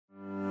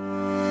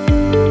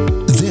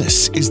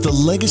This is the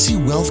Legacy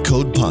Wealth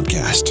Code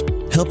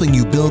Podcast, helping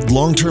you build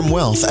long-term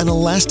wealth and a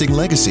lasting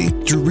legacy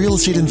through real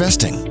estate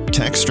investing,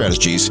 tax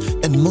strategies,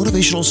 and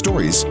motivational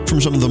stories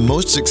from some of the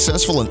most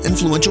successful and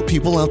influential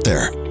people out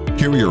there.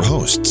 Here are your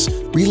hosts,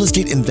 real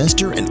estate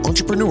investor and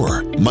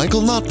entrepreneur, Michael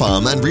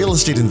Nottbaum, and real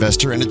estate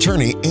investor and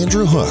attorney,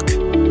 Andrew Hook.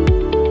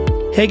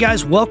 Hey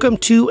guys, welcome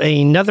to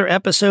another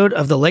episode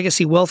of the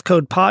Legacy Wealth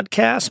Code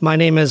Podcast. My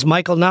name is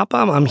Michael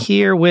Nottbaum. I'm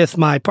here with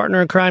my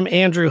partner in crime,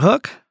 Andrew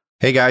Hook.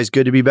 Hey guys,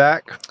 good to be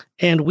back.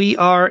 And we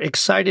are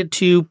excited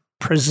to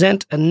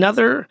present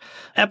another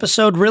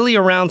episode really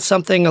around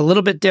something a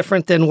little bit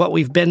different than what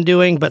we've been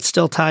doing, but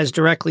still ties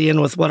directly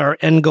in with what our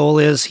end goal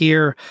is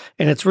here.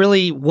 And it's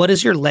really, what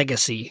is your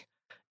legacy?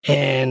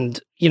 And,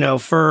 you know,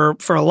 for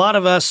a lot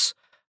of us,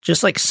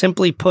 just like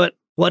simply put,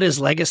 what is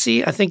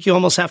legacy? I think you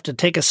almost have to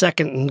take a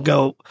second and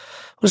go,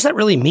 what does that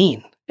really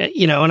mean?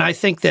 You know, and I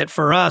think that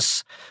for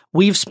us,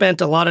 we've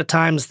spent a lot of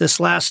times this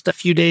last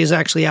few days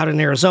actually out in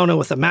Arizona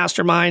with a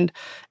mastermind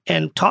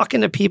and talking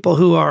to people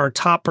who are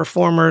top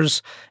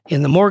performers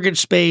in the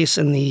mortgage space,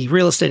 in the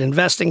real estate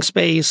investing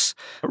space,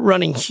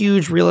 running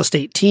huge real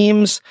estate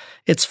teams.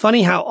 It's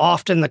funny how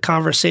often the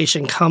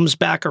conversation comes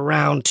back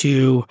around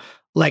to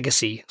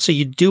legacy. So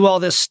you do all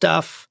this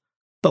stuff,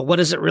 but what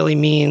does it really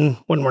mean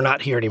when we're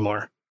not here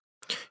anymore?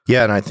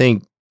 Yeah, and I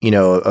think, you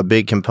know, a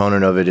big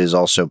component of it is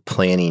also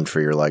planning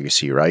for your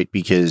legacy, right?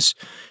 Because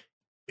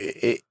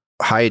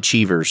high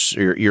achievers,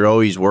 you're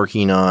always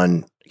working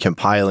on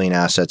compiling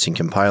assets and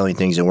compiling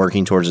things and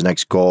working towards the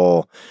next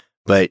goal,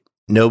 but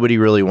nobody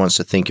really wants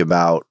to think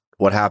about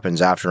what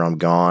happens after I'm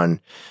gone.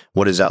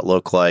 What does that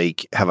look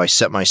like? Have I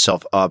set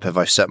myself up? Have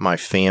I set my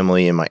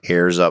family and my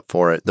heirs up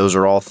for it? Those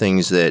are all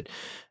things that,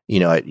 you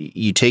know,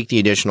 you take the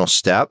additional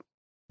step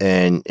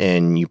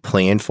and you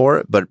plan for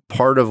it. But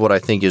part of what I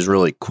think is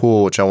really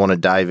cool, which I want to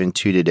dive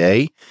into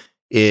today,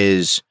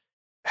 is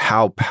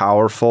how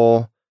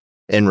powerful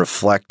and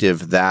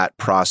reflective that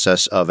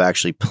process of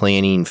actually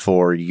planning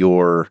for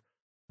your,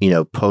 you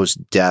know,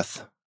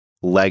 post-death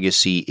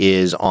legacy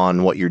is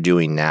on what you're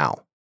doing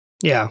now.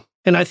 Yeah.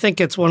 And I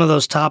think it's one of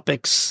those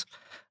topics,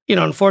 you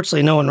know,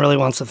 unfortunately, no one really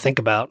wants to think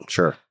about.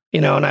 Sure. You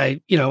know, and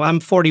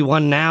I'm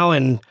 41 now,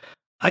 and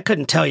I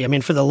couldn't tell you. I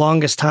mean, for the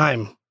longest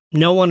time,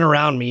 no one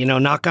around me, you know,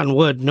 knock on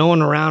wood, no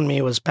one around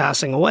me was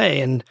passing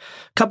away. And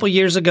a couple of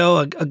years ago,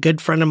 a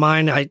good friend of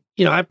mine,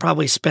 I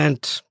probably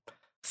spent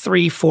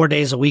 3-4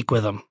 days a week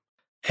with him.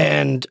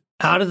 And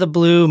out of the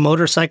blue,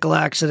 motorcycle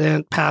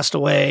accident, passed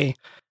away.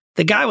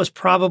 The guy was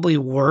probably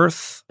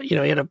worth, you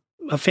know, he had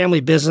a family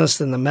business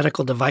in the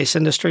medical device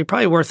industry,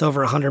 probably worth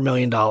over $100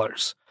 million.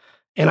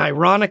 And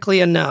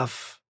ironically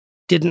enough,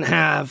 didn't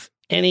have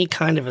any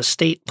kind of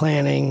estate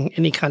planning,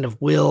 any kind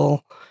of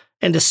will.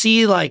 And to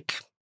see,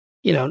 like,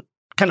 you know,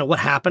 kind of what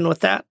happened with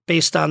that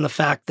based on the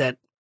fact that,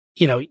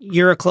 you know,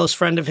 you're a close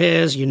friend of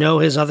his, you know,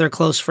 his other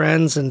close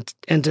friends, and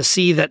to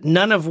see that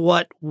none of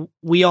what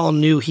we all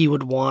knew he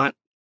would want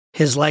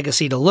his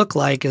legacy to look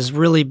like is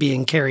really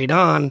being carried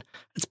on.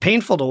 It's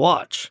painful to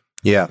watch.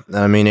 Yeah.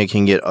 I mean, it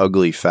can get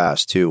ugly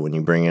fast too when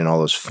you bring in all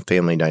those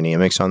family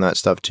dynamics on that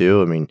stuff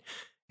too. I mean,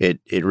 it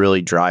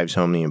really drives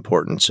home the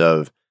importance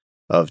of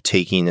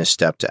taking this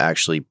step to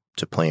actually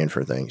to plan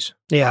for things.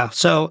 Yeah.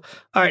 So,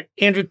 all right,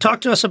 Andrew, talk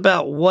to us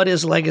about what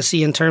is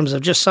legacy in terms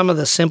of just some of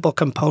the simple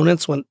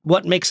components.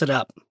 What makes it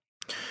up?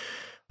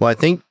 Well, I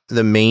think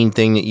the main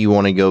thing that you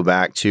want to go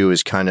back to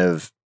is kind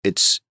of,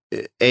 it's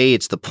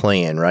the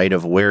plan, right,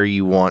 of where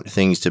you want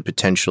things to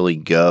potentially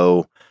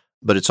go,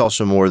 but it's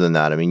also more than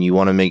that. I mean, you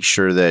want to make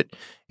sure that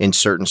in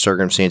certain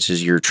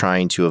circumstances, you're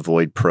trying to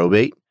avoid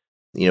probate.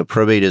 You know,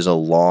 probate is a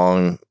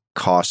long,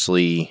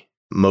 costly,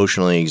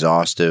 emotionally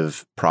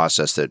exhaustive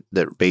process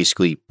that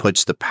basically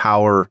takes the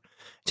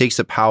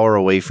power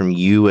away from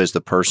you as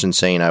the person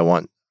saying,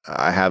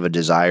 I have a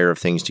desire of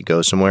things to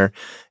go somewhere,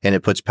 and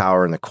it puts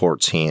power in the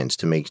court's hands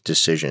to make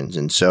decisions.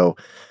 And so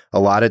a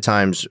lot of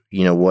times,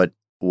 you know,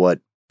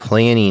 what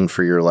planning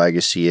for your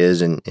legacy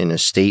is, and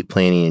estate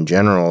planning in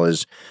general,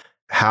 is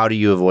how do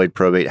you avoid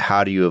probate?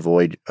 How do you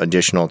avoid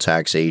additional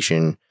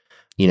taxation?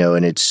 You know,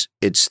 and it's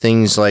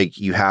things like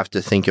you have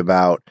to think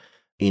about,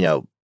 you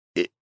know,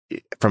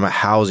 from a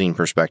housing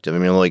perspective. I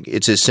mean, like,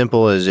 it's as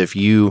simple as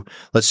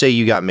let's say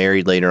you got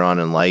married later on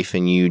in life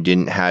and you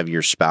didn't have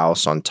your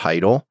spouse on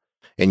title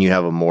and you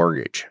have a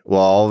mortgage.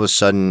 Well, all of a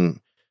sudden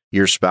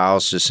your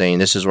spouse is saying,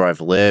 this is where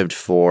I've lived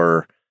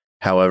for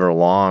however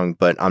long,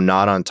 but I'm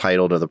not on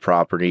title to the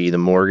property. The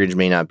mortgage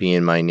may not be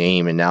in my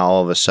name. And now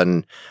all of a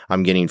sudden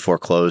I'm getting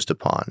foreclosed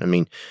upon. I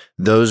mean,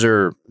 those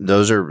are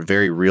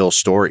very real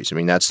stories. I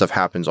mean, that stuff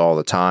happens all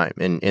the time.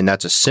 And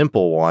that's a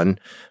simple one,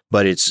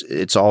 but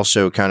it's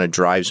also kind of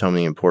drives home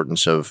the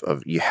importance of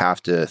you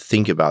have to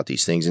think about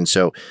these things. And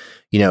so,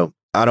 you know,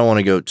 I don't want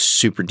to go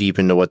super deep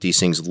into what these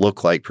things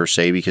look like per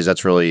se, because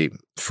that's really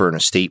for an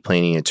estate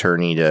planning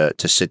attorney to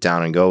sit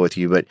down and go with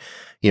you. But,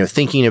 you know,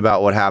 thinking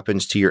about what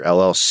happens to your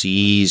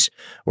LLCs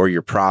or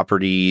your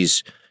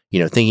properties, you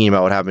know, thinking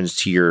about what happens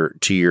to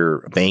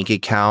your bank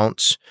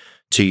accounts,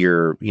 to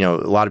your, a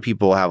lot of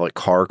people have like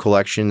car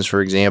collections,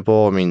 for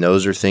example. I mean,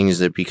 those are things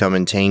that become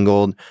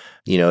entangled.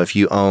 If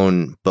you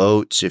own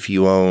boats, if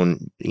you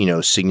own,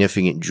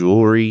 significant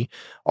jewelry,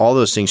 all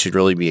those things should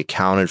really be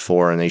accounted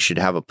for, and they should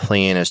have a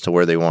plan as to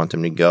where they want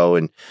them to go.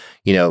 And,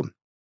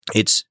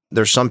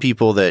 there's some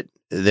people that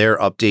they're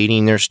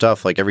updating their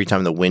stuff like every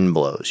time the wind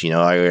blows.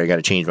 I got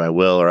to change my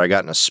will, or I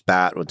got in a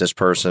spat with this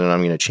person and I'm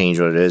going to change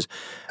what it is.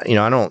 I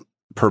don't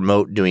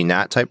promote doing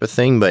that type of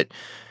thing, but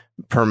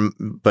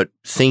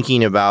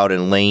thinking about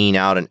and laying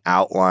out an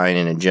outline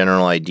and a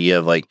general idea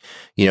of like,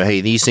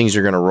 hey, these things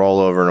are going to roll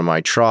over to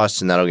my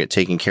trust and that'll get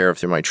taken care of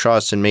through my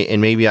trust. And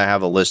maybe I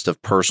have a list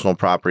of personal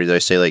property that I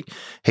say like,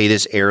 hey,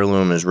 this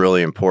heirloom is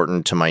really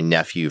important to my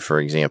nephew, for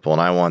example,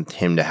 and I want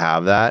him to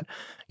have that.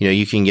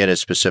 You can get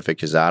as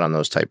specific as that on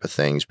those type of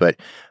things. But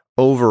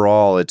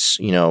overall, it's,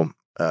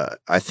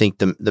 I think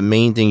the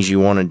main things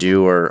you want to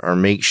do are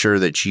make sure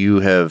that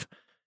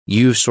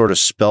you've sort of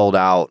spelled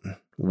out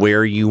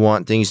where you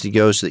want things to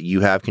go so that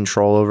you have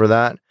control over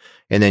that.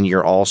 And then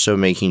you're also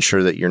making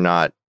sure that you're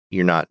not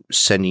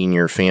sending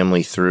your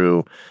family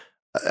through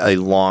a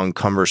long,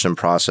 cumbersome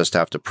process to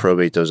have to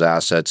probate those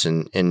assets.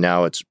 And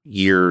now it's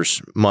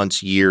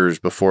months, years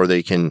before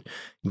they can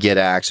get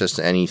access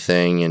to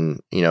anything.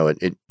 And,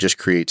 it just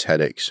creates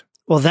headaches.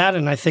 Well, that,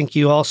 and I think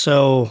you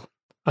also,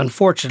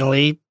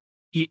 unfortunately,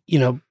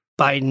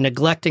 by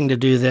neglecting to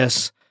do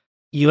this,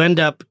 you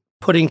end up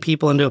putting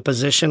people into a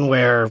position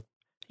where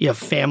you have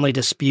family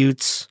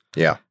disputes.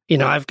 Yeah.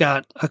 I've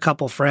got a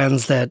couple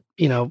friends that,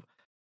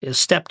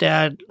 his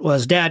dad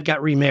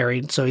got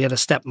remarried, so he had a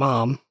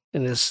stepmom.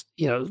 And the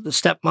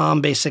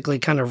stepmom basically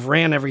kind of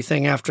ran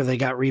everything after they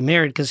got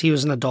remarried because he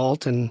was an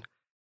adult,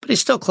 but he's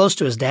still close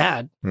to his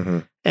dad,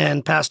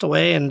 and passed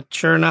away. And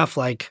sure enough,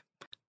 like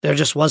there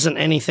just wasn't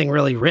anything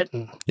really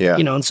written. Yeah.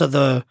 And so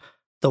the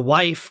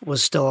wife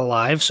was still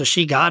alive, so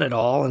she got it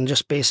all and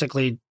just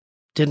basically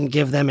didn't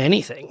give them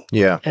anything.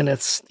 Yeah. And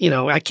it's,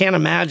 I can't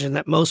imagine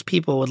that most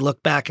people would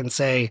look back and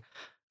say,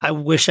 I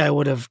wish I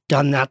would have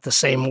done that the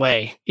same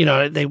way.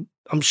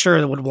 I'm sure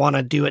they would want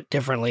to do it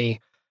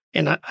differently.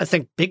 And I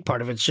think big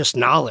part of it's just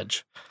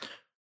knowledge.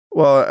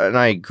 Well, and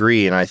I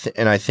agree. And I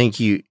think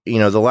the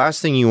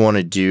last thing you want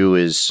to do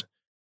is,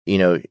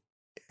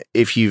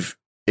 if you've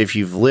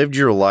lived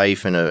your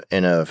life in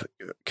a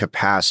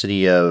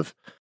capacity of,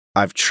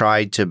 I've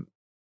tried to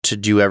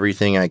do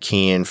everything I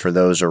can for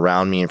those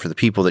around me and for the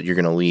people that you're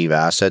going to leave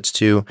assets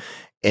to,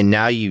 and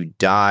now you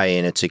die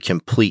and it's a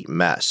complete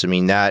mess. I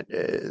mean, that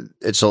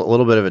it's a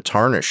little bit of a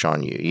tarnish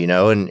on you,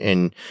 and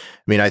I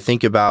mean, I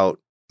think about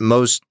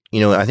most,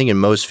 I think in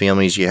most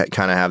families, you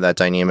kind of have that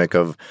dynamic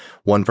of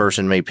one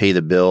person may pay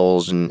the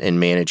bills and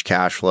manage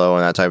cash flow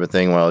and that type of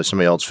thing, while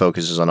somebody else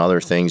focuses on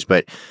other things.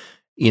 But,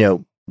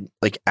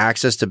 like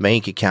access to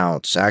bank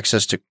accounts,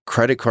 access to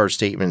credit card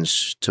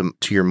statements, to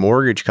your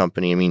mortgage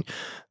company. I mean,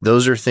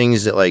 those are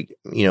things that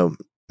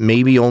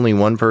maybe only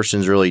one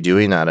person's really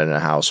doing that in a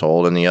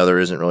household and the other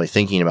isn't really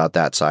thinking about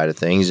that side of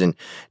things. And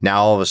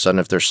now all of a sudden,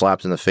 if they're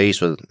slapped in the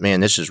face with, man,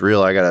 this is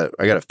real, I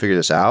gotta figure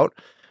this out.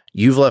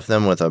 You've left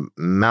them with a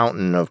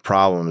mountain of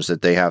problems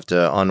that they have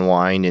to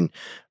unwind, and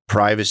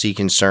privacy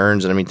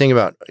concerns. And I mean, think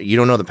about, you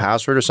don't know the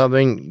password or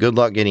something, good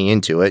luck getting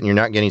into it. And you're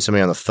not getting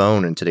somebody on the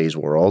phone in today's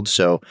world.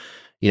 So,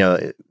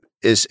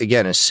 is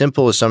again, as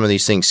simple as some of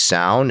these things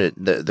sound,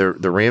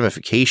 the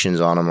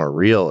ramifications on them are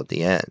real at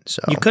the end.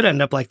 So you could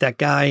end up like that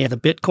guy, the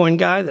Bitcoin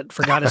guy that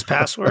forgot his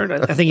password.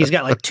 I think he's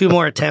got like 2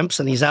 more attempts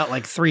and he's out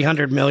like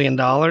 $300 million.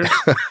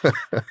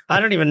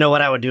 I don't even know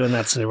what I would do in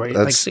that scenario.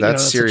 That's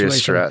serious situation.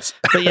 Stress.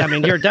 But yeah, I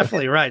mean, you're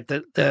definitely right.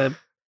 The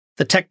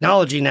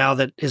technology now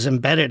that is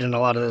embedded in a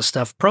lot of this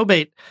stuff,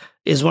 probate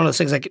is one of those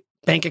things, like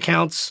bank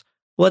accounts.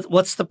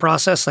 What's the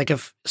process? Like,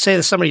 if say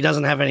that somebody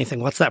doesn't have anything,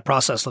 what's that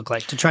process look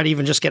like to try to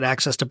even just get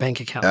access to bank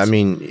accounts? I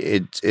mean,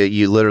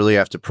 you literally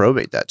have to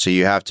probate that. So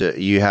you have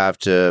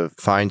to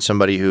find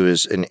somebody who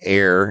is an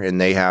heir, and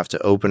they have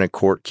to open a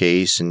court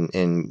case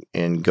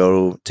and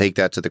go take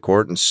that to the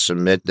court and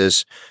submit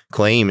this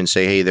claim and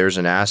say, hey, there's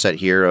an asset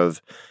here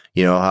of,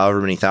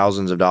 however many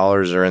thousands of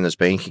dollars are in this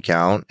bank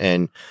account,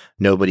 and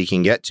nobody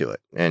can get to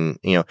it. And,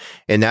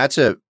 and that's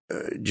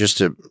just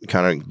to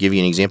kind of give you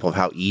an example of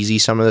how easy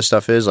some of this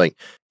stuff is. Like,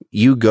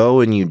 you go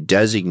and you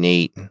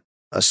designate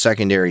a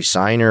secondary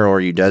signer,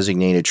 or you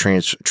designate a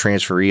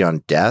transferee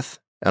on death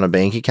on a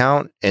bank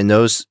account, and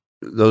those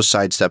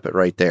sidestep it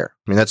right there.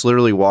 I mean, that's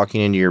literally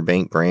walking into your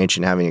bank branch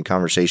and having a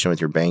conversation with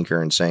your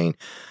banker and saying,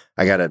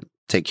 I got to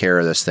take care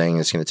of this thing.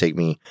 It's going to take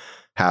me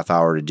half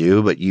hour to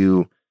do. But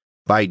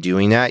by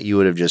doing that, you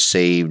would have just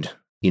saved,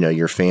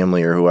 your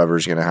family or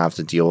whoever's going to have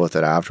to deal with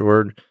it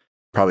afterward,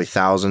 probably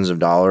thousands of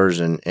dollars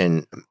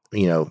and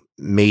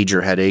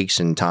major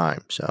headaches and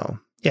time. So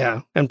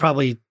yeah, and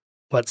probably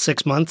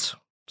 6 months,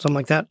 something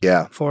like that.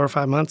 Yeah, 4 or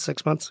 5 months,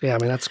 6 months. Yeah, I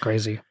mean, that's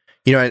crazy.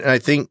 And I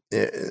think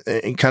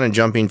kind of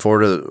jumping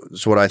forward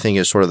to what I think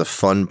is sort of the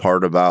fun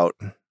part about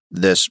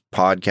this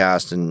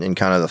podcast and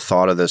kind of the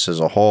thought of this as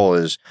a whole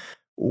is,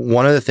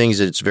 one of the things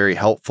that's very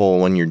helpful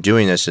when you're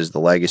doing this is the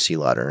legacy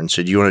letter. And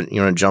so do you want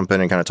to jump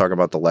in and kind of talk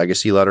about the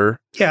legacy letter?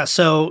 Yeah.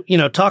 So,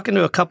 talking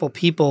to a couple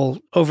people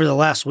over the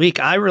last week,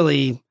 I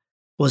really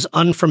was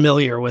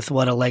unfamiliar with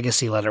what a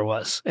legacy letter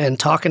was. And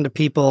talking to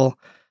people,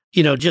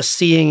 just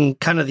seeing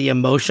kind of the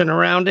emotion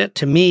around it,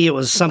 to me, it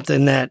was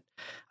something that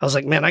I was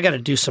like, man, I got to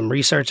do some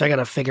research. I got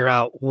to figure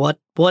out what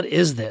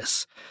is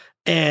this?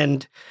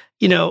 And,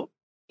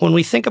 when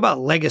we think about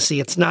legacy,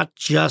 it's not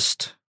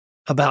just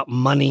about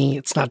money.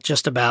 It's not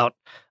just about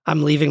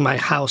I'm leaving my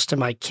house to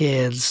my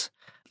kids,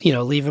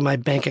 leaving my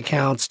bank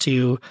accounts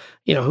to,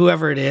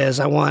 whoever it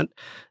is. I want,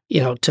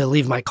 to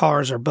leave my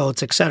cars or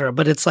boats, et cetera.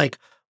 But it's like,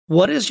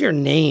 what is your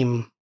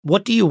name?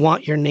 What do you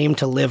want your name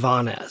to live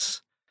on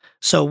as?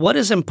 So what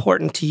is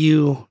important to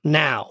you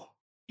now?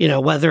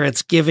 Whether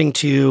it's giving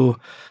to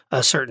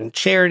a certain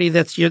charity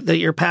that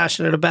you're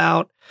passionate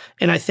about.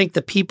 And I think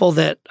the people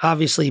that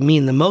obviously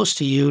mean the most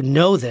to you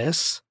know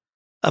this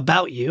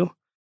about you.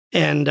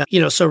 And,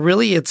 so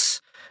really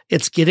it's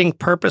getting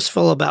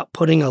purposeful about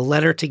putting a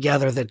letter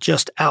together that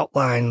just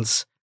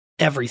outlines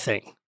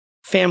everything.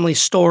 Family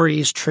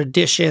stories,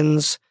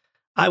 traditions.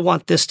 I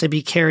want this to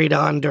be carried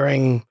on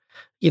during,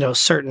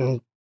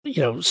 certain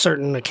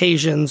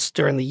occasions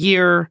during the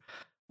year.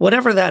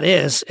 Whatever that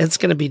is, it's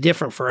going to be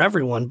different for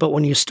everyone. But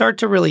when you start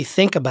to really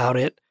think about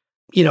it,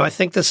 I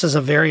think this is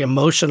a very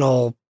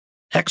emotional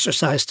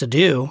exercise to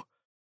do.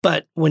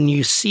 But when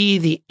you see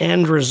the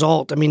end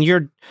result, I mean,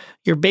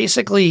 you're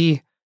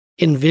basically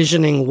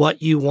envisioning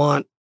what you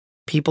want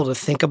people to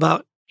think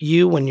about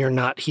you when you're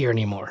not here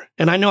anymore.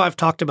 And I know I've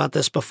talked about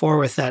this before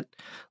with that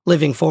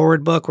Living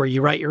Forward book where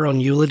you write your own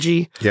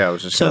eulogy. Yeah, I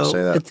was just going to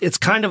say that. It's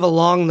kind of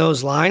along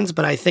those lines,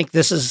 but I think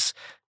this is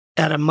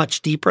at a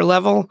much deeper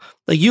level.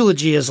 The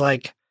eulogy is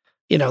like,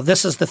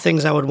 this is the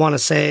things I would want to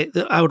say,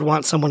 I would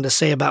want someone to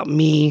say about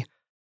me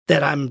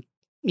that I'm,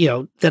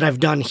 that I've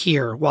done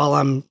here while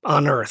I'm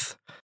on earth.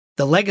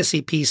 The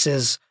legacy piece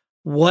is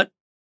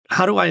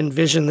how do I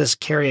envision this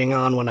carrying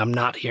on when I'm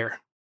not here?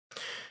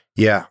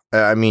 Yeah.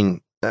 I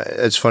mean,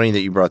 it's funny that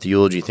you brought the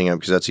eulogy thing up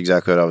because that's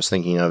exactly what I was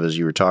thinking of as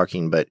you were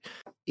talking. But,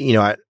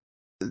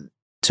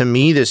 to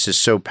me, this is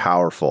so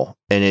powerful,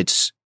 and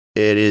it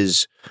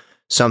is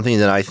something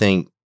that I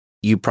think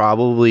you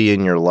probably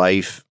in your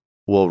life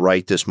will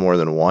write this more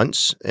than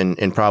once,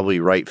 and probably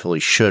rightfully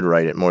should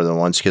write it more than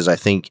once, because I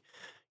think,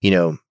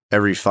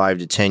 every 5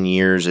 to 10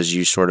 years as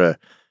you sort of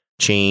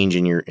change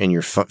and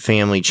your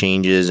family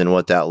changes and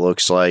what that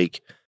looks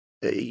like,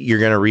 you're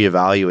going to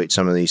reevaluate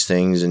some of these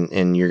things,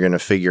 and you're going to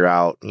figure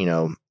out,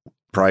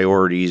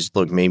 priorities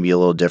look maybe a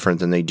little different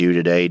than they do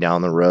today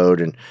down the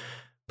road.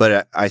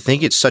 But I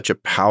think it's such a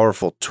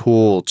powerful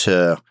tool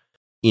to,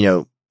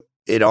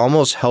 it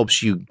almost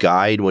helps you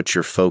guide what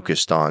you're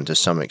focused on to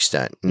some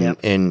extent. Yep.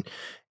 And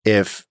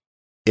if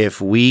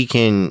we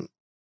can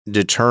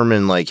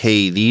determine like,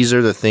 hey, these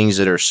are the things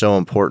that are so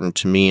important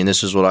to me, and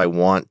this is what I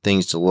want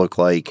things to look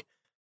like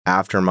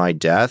after my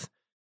death,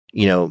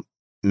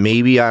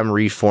 maybe I'm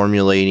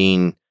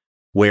reformulating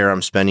where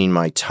I'm spending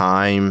my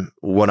time,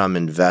 what I'm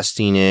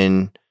investing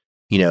in,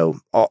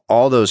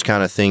 all those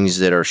kind of things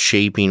that are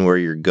shaping where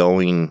you're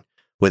going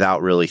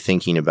without really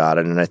thinking about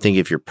it. And I think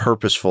if you're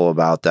purposeful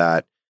about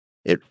that,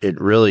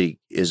 it really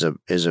is a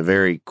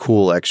very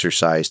cool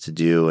exercise to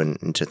do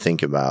and to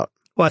think about.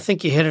 Well, I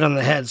think you hit it on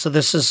the head. So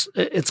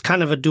it's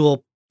kind of a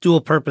dual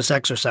purpose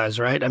exercise,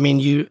 right? I mean,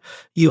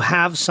 you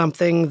have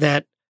something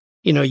that,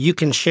 you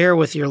can share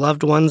with your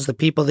loved ones, the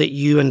people that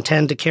you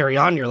intend to carry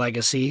on your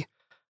legacy,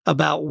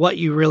 about what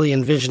you really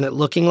envision it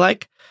looking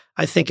like.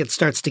 I think it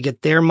starts to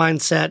get their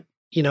mindset,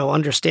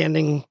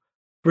 understanding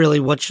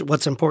really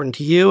what's important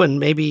to you, and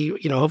maybe,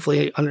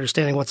 hopefully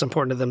understanding what's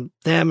important to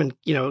them and,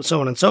 so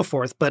on and so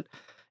forth. But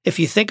if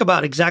you think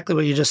about exactly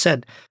what you just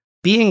said,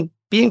 being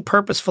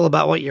purposeful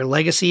about what your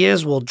legacy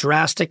is will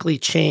drastically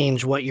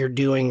change what you're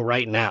doing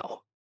right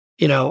now.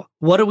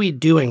 What are we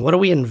doing? What are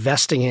we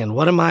investing in?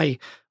 What am I,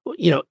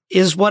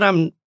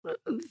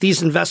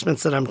 these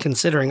investments that I'm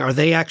considering, are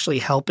they actually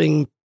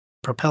helping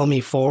propel me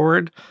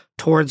forward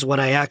towards what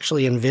I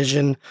actually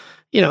envision?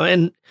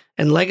 And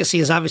legacy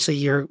is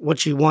obviously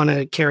what you want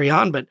to carry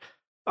on, but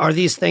are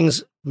these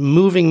things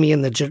moving me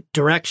in the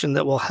direction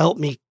that will help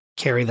me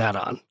carry that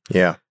on?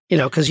 Yeah.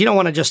 Because you don't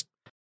want to just,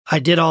 I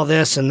did all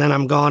this and then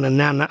I'm gone, and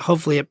then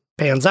hopefully it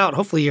pans out.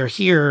 Hopefully you're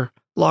here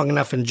long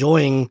enough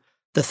enjoying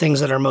the things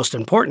that are most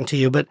important to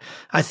you. But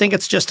I think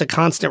it's just a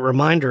constant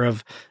reminder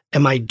of,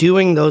 am I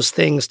doing those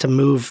things to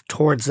move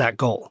towards that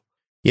goal?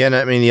 Yeah, and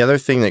I mean, the other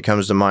thing that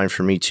comes to mind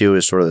for me too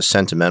is sort of the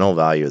sentimental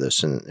value of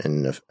this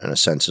in a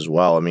sense as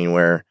well. I mean,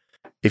 where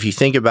if you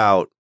think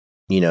about,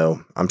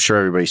 I'm sure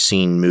everybody's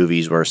seen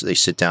movies where they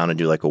sit down and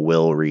do like a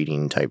will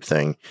reading type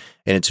thing,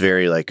 and it's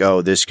very like,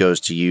 oh, this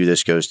goes to you,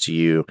 this goes to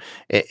you,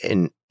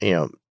 and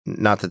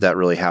not that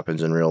really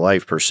happens in real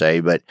life per se,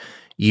 but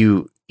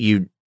you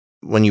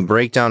when you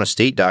break down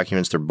estate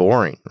documents, they're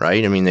boring,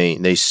 right? I mean,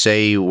 they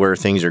say where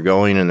things are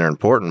going and they're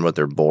important, but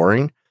they're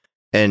boring.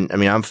 And I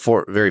mean, I'm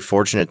very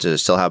fortunate to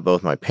still have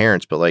both my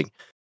parents, but like,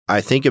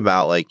 I think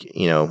about like,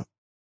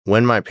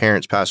 when my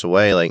parents pass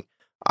away, like,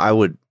 I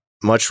would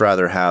much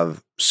rather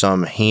have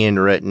some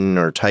handwritten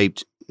or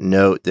typed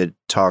note that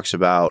talks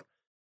about,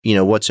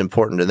 what's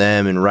important to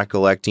them and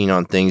recollecting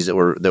on things that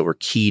were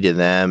key to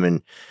them.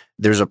 And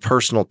there's a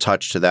personal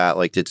touch to that,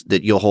 like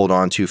that you'll hold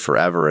on to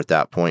forever at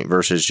that point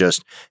versus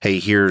just, hey,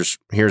 here's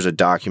a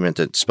document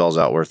that spells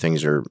out where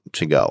things are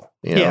to go.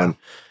 And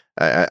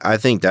I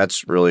think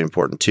that's really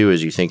important too,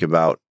 as you think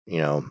about,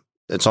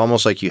 it's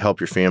almost like you help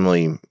your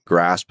family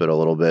grasp it a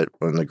little bit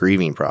in the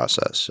grieving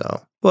process.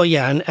 So, well,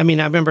 yeah. And I mean,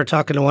 I remember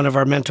talking to one of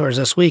our mentors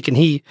this week, and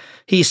he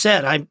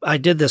said, I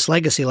did this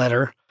legacy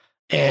letter,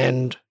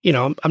 and,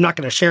 I'm not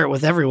going to share it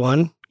with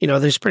everyone.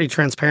 He's pretty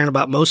transparent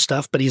about most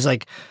stuff, but he's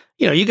like,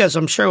 you guys,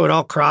 I'm sure would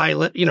all cry,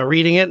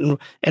 reading it.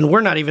 And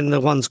we're not even the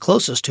ones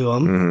closest to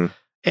him. Mm-hmm.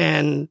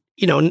 And,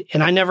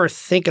 and I never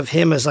think of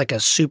him as like a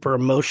super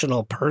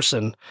emotional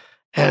person.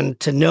 And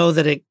to know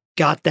that it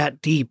got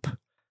that deep,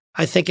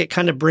 I think it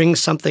kind of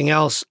brings something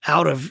else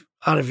out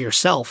of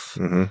yourself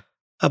mm-hmm.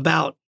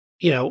 about,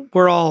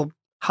 we're all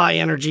high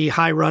energy,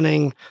 high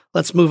running.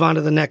 Let's move on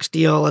to the next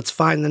deal. Let's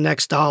find the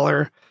next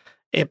dollar.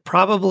 It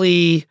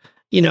probably,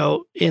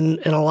 in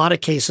a lot of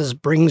cases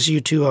brings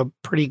you to a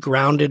pretty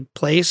grounded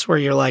place where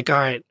you're like, all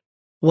right,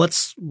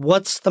 what's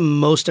the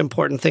most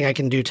important thing I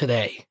can do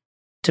today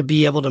to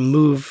be able to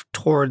move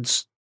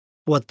towards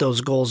what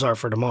those goals are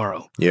for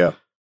tomorrow? Yeah.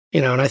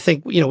 And I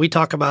think, we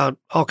talk about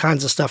all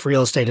kinds of stuff,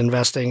 real estate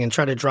investing, and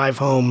try to drive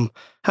home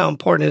how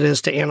important it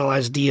is to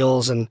analyze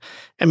deals. And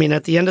I mean,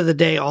 at the end of the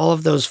day, all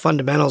of those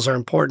fundamentals are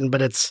important,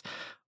 but it's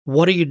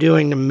what are you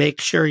doing to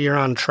make sure you're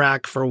on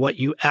track for what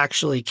you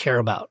actually care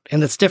about?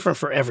 And it's different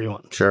for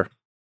everyone. Sure.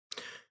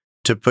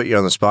 To put you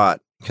on the spot,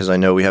 because I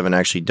know we haven't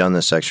actually done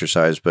this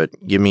exercise, but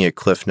give me a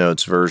Cliff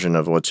Notes version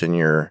of what's in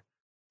your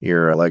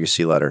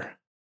legacy letter.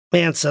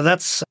 Man, so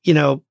that's,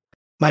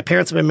 my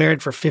parents have been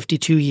married for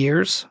 52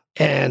 years.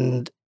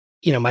 And,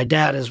 my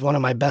dad is one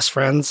of my best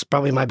friends,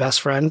 probably my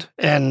best friend.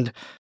 And,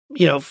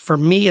 for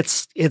me,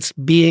 it's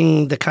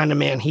being the kind of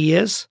man he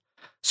is.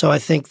 So I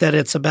think that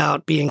it's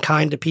about being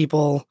kind to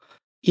people,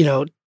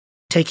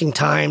 taking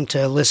time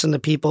to listen to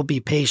people, be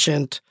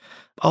patient,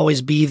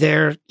 always be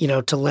there,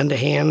 to lend a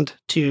hand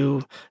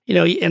to,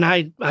 and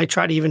I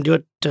try to even do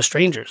it to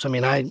strangers. I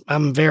mean, I'm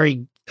a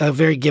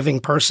very giving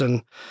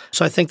person.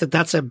 So I think that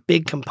that's a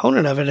big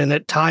component of it. And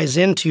it ties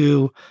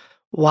into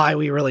why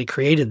we really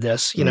created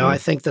this. Mm-hmm. I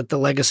think that the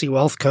Legacy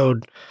Wealth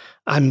Code,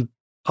 I'm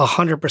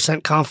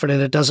 100%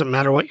 confident it doesn't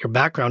matter what your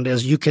background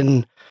is. You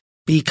can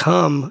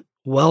become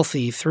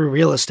wealthy through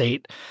real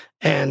estate,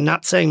 and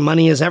not saying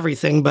money is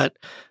everything, but,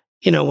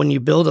 when you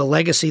build a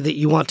legacy that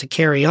you want to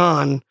carrying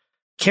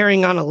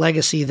on a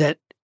legacy that,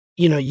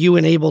 you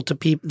enable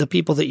to the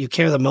people that you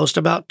care the most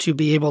about to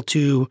be able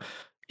to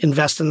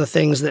invest in the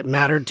things that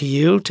mattered to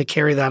you, to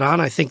carry that on.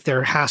 I think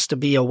there has to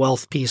be a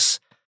wealth piece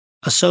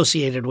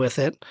associated with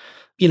it.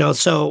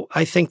 So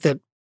I think that,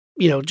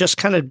 just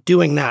kind of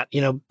doing that,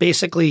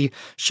 basically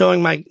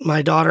showing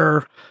my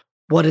daughter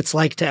what it's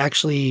like to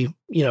actually,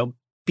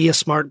 be a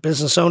smart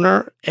business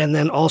owner, and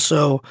then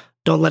also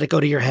don't let it go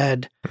to your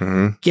head.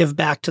 Mm-hmm. Give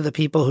back to the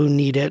people who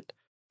need it,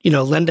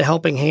 lend a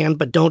helping hand,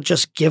 but don't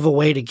just give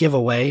away to give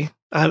away.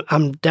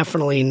 I'm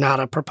definitely not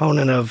a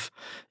proponent of,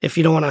 if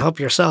you don't want to help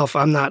yourself,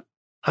 I'm not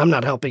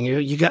helping you.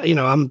 You got,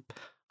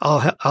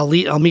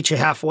 I'll meet you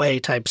halfway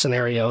type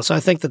scenario. So I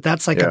think that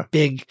that's like a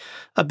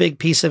big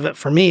piece of it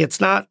for me.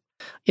 It's not,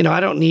 I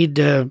don't need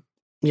to,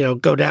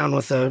 go down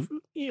with a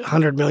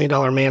 $100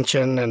 million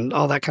mansion and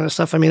all that kind of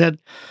stuff. I mean,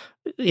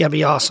 it'd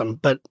be awesome,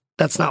 but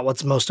that's not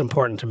what's most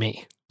important to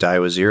me. Die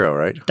with zero,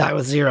 right? Die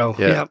with zero.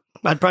 Yeah.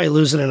 I'd probably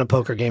lose it in a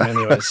poker game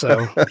anyway.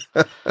 So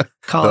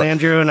call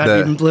Andrew and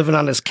I'd be living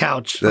on his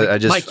couch.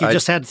 Mike, you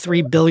just had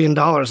 $3 billion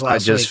last week. I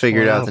just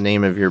figured out the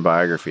name of your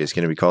biography. It's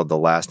going to be called The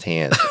Last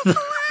Hand.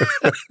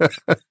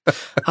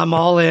 I'm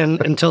all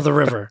in until the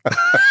river.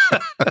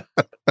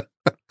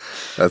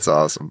 That's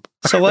awesome.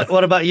 So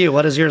what about you?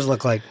 What does yours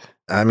look like?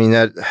 I mean,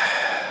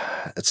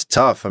 it's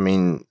tough. I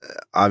mean,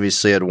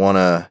 obviously I'd want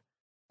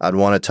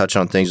to touch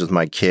on things with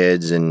my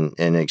kids and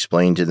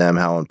explain to them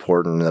how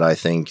important that I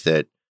think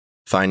that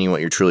finding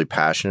what you're truly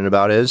passionate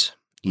about is.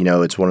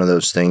 It's one of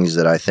those things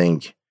that I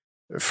think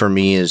for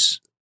me has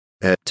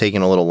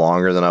taken a little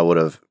longer than I would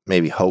have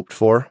maybe hoped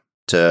for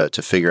to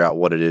figure out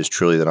what it is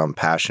truly that I'm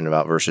passionate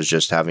about versus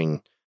just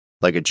having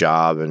like a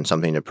job and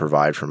something to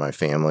provide for my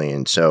family.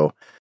 And so,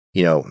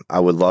 I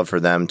would love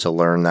for them to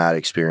learn that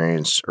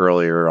experience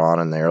earlier on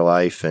in their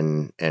life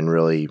and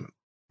really,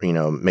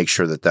 make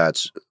sure that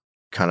that's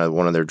kind of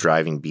one of their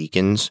driving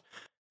beacons.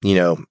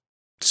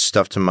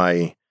 Stuff to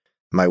my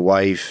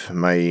wife,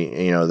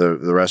 the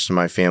rest of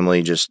my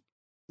family, just,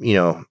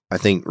 I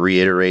think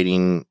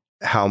reiterating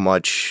how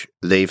much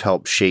they've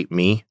helped shape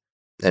me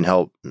and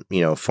help,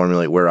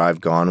 formulate where I've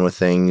gone with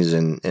things,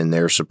 and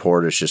their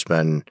support has just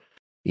been,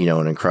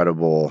 an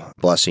incredible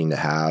blessing to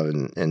have.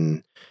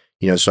 And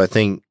so I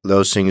think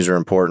those things are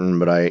important,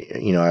 but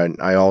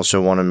I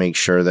also want to make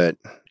sure that,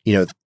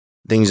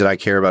 things that I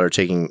care about are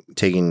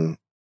taking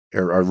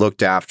or are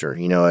looked after,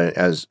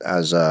 as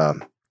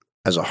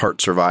as a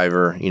heart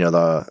survivor,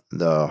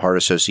 the Heart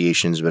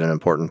Association has been an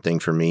important thing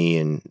for me,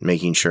 and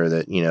making sure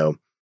that,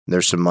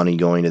 there's some money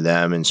going to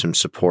them and some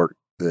support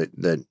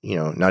that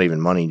not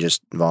even money,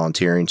 just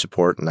volunteering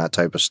support and that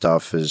type of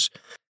stuff is,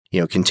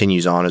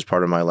 continues on as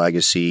part of my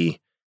legacy.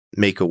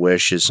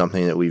 Make-A-Wish is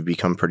something that we've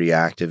become pretty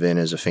active in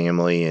as a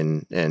family,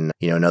 and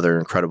another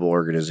incredible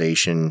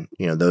organization.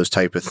 Those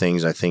type of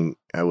things, I think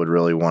I would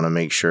really want to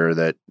make sure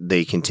that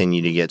they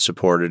continue to get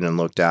supported and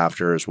looked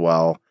after as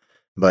well.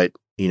 But,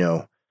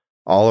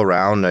 all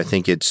around, I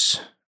think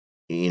it's,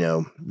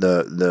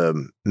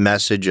 the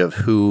message of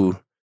who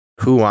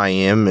I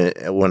am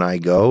when I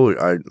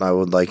go, I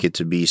would like it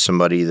to be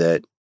somebody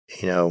that,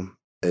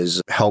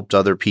 has helped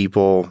other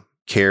people,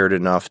 cared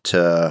enough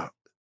to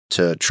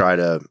try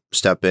to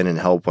step in and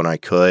help when I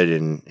could,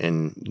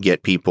 and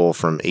get people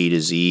from A to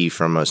Z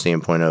from a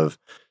standpoint of,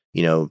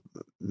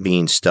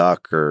 being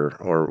stuck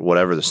or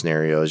whatever the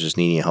scenario is, just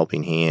needing a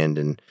helping hand,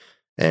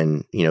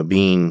 and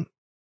being,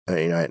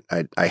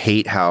 I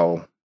hate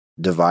how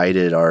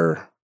divided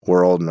our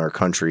world and our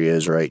country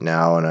is right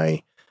now.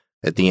 And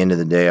at the end of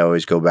the day, I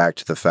always go back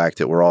to the fact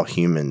that we're all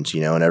humans,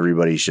 and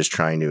everybody's just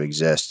trying to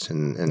exist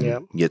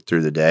and get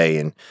through the day.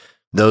 And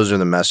those are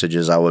the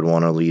messages I would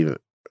want to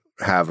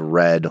have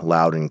read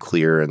loud and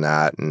clear in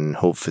that. And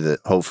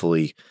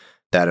hopefully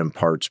that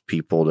imparts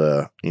people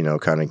to,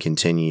 kind of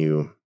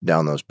continue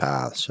down those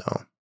paths.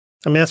 So,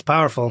 I mean, that's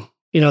powerful.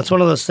 It's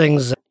one of those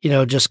things,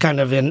 just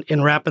kind of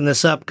in wrapping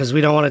this up, because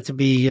we don't want it to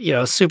be,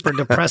 a super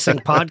depressing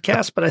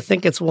podcast, but I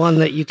think it's one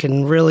that you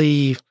can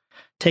really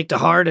take to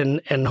heart,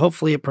 and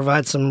hopefully it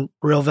provides some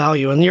real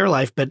value in your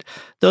life. But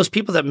those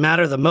people that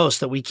matter the most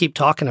that we keep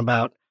talking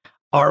about,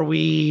 are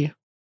we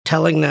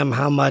telling them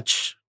how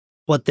much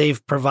what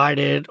they've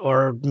provided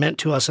or meant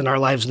to us in our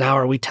lives now?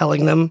 Are we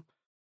telling them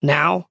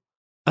now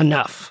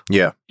enough?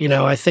 Yeah.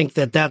 I think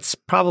that's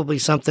probably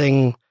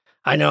something.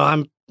 I know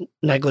I'm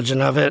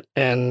negligent of it,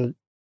 and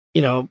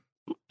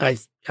I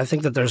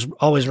think that there's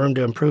always room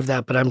to improve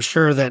that, but I'm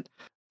sure that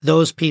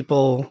those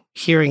people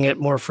hearing it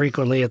more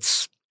frequently,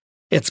 it's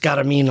got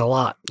to mean a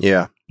lot.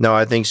 Yeah. No,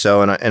 I think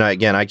so. And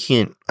again, I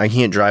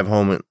can't drive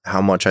home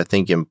how much I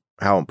think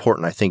how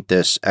important I think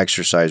this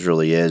exercise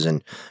really is.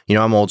 And,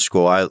 I'm old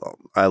school.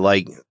 I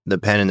like the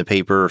pen and the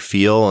paper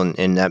feel,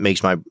 and that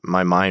makes my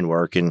mind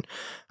work. And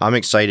I'm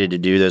excited to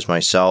do this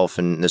myself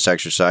and this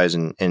exercise.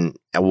 And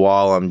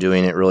while I'm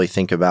doing it, really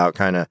think about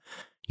kind of,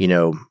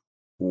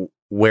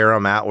 where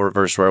I'm at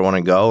versus where I want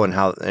to go, and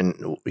how,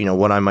 and,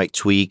 what I might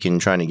tweak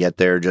and trying to get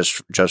there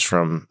just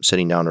from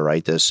sitting down to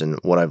write this and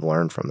what I've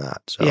learned from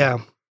that. So. Yeah.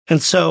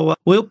 And so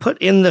we'll put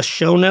in the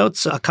show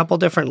notes a couple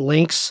different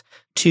links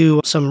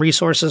to some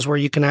resources where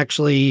you can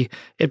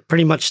it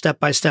pretty much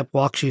step-by-step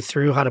walks you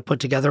through how to put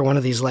together one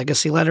of these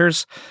legacy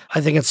letters. I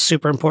think it's a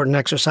super important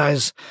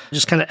exercise,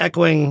 just kind of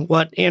echoing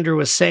what Andrew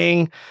was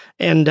saying.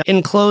 And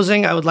in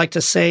closing, I would like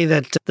to say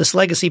that this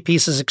legacy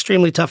piece is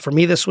extremely tough for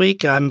me this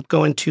week. I'm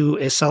going to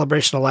a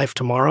celebration of life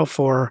tomorrow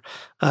for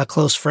a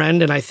close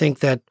friend. And I think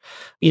that,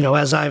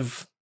 as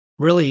I've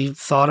really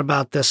thought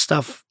about this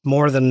stuff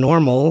more than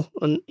normal,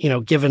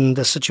 given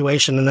the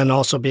situation, and then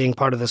also being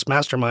part of this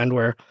mastermind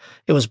where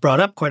it was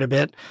brought up quite a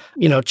bit.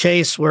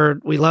 Chase,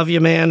 we love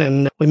you, man,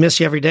 and we miss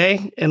you every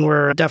day, and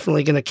we're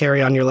definitely going to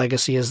carry on your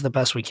legacy as the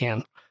best we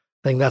can.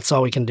 I think that's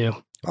all we can do.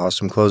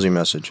 Awesome closing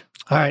message.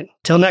 All right.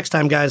 Till next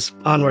time, guys.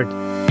 Onward.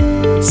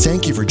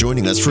 Thank you for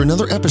joining us for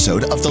another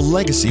episode of the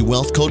Legacy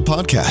Wealth Code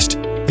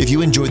podcast. If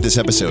you enjoyed this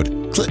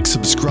episode, click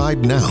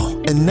subscribe now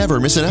and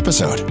never miss an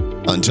episode.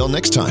 Until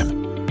next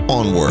time.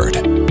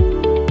 Onward.